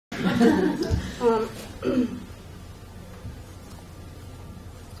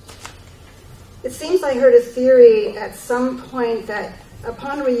It seems I heard a theory at some point that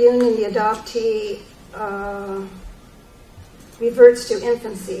upon reunion, the adoptee reverts to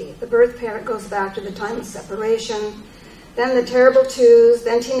infancy. The birth parent goes back to the time of separation, then the terrible twos,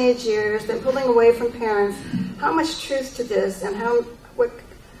 then teenage years, then pulling away from parents. How much truth to this, and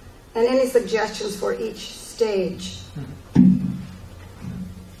any suggestions for each stage?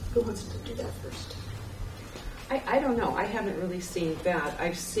 Who wants to do that first? I don't know. I haven't really seen that.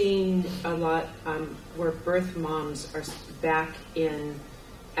 I've seen a lot where birth moms are back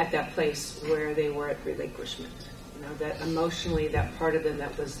at that place where they were at relinquishment. You know, that emotionally, that part of them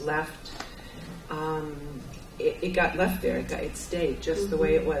that was left, it got left there. It stayed just the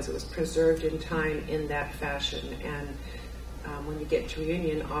way it was. It was preserved in time in that fashion. And when you get to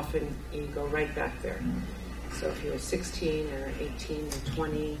reunion, often you go right back there. So if you're 16 or 18 or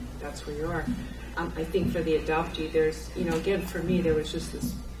 20, that's where you are. I think for the adoptee, there's, again, for me, there was just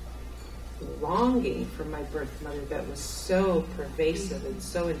this longing for my birth mother that was so pervasive and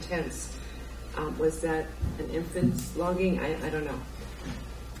so intense. Was that an infant's longing? I don't know.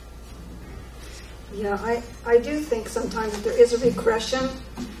 Yeah, I do think sometimes that there is a regression.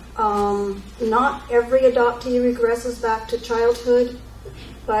 Not every adoptee regresses back to childhood,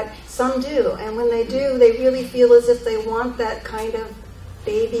 but some do. And when they do, they really feel as if they want that kind of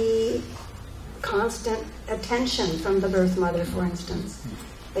baby constant attention from the birth mother, for instance.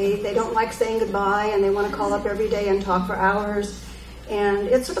 They don't like saying goodbye, and they want to call up every day and talk for hours. And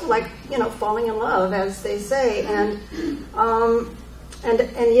it's sort of like, falling in love, as they say. And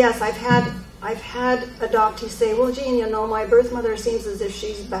yes, I've had adoptees say, well, Jean, my birth mother seems as if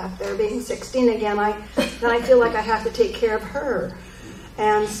she's back there being 16 again. Then I feel like I have to take care of her.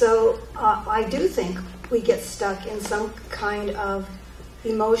 And so I do think we get stuck in some kind of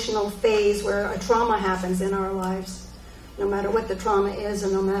emotional phase where a trauma happens in our lives, no matter what the trauma is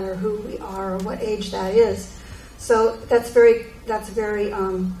and no matter who we are or what age that is. So that's very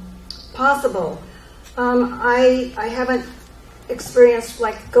possible. I haven't experienced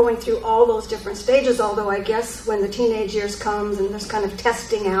like going through all those different stages, although I guess when the teenage years comes and there's kind of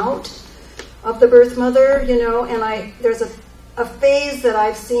testing out of the birth mother, and there's a phase that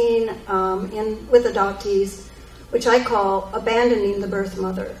I've seen with adoptees, which I call abandoning the birth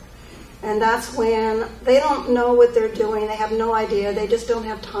mother. And that's when they don't know what they're doing, they have no idea, they just don't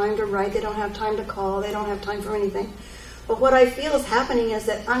have time to write, they don't have time to call, they don't have time for anything. But what I feel is happening is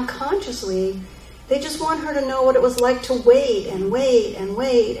that unconsciously, they just want her to know what it was like to wait and wait and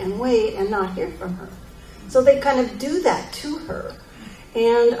wait and wait and not hear from her. So they kind of do that to her.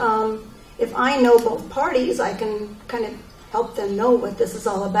 And if I know both parties, I can kind of help them know what this is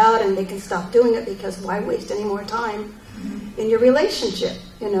all about, and they can stop doing it, because why waste any more time in your relationship,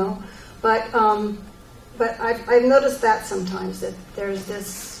 But I've noticed that sometimes, that there's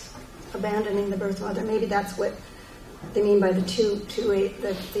this abandoning the birth mother. Maybe that's what they mean by the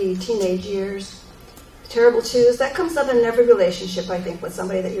teenage years. Terrible twos, that comes up in every relationship, I think, with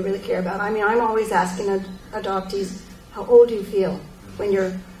somebody that you really care about. I mean, I'm always asking adoptees, how old do you feel when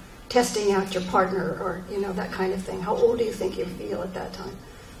you're testing out your partner, or, that kind of thing? How old do you think you feel at that time?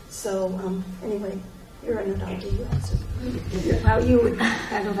 So, anyway, you're an adoptee, you answer. How you would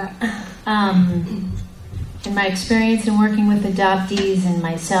handle that? In my experience in working with adoptees and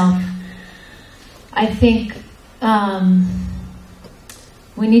myself, I think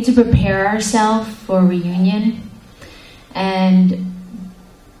we need to prepare ourselves for reunion and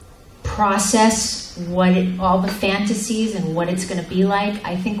process all the fantasies and what it's going to be like.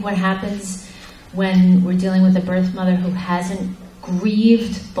 I think what happens when we're dealing with a birth mother who hasn't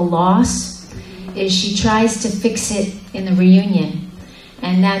grieved the loss is she tries to fix it in the reunion.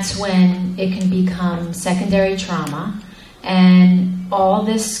 And that's when it can become secondary trauma, and all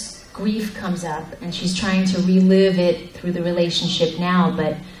this grief comes up, and she's trying to relive it through the relationship now,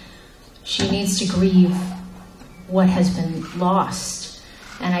 but she needs to grieve what has been lost.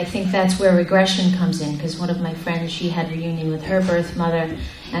 And I think that's where regression comes in, because one of my friends, she had reunion with her birth mother,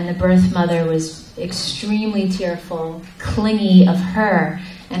 and the birth mother was extremely tearful, clingy of her,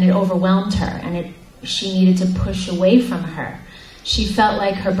 and it overwhelmed her, and she needed to push away from her. She felt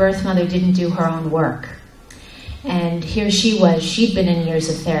like her birth mother didn't do her own work. And here she was, she'd been in years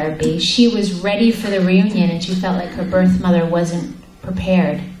of therapy, she was ready for the reunion, and she felt like her birth mother wasn't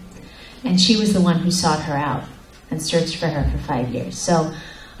prepared. And she was the one who sought her out and searched for her for 5 years. So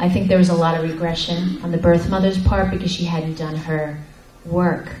I think there was a lot of regression on the birth mother's part because she hadn't done her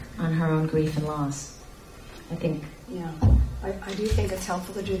work on her own grief and loss. I think. Yeah. I do think it's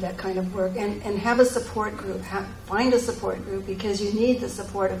helpful to do that kind of work and have a support group. Find a support group, because you need the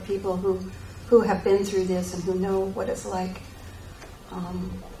support of people who have been through this and who know what it's like.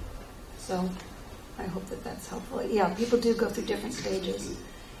 So I hope that that's helpful. Yeah, people do go through different stages,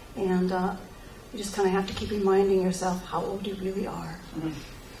 and you just kind of have to keep reminding yourself how old you really are,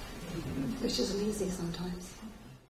 which isn't easy sometimes.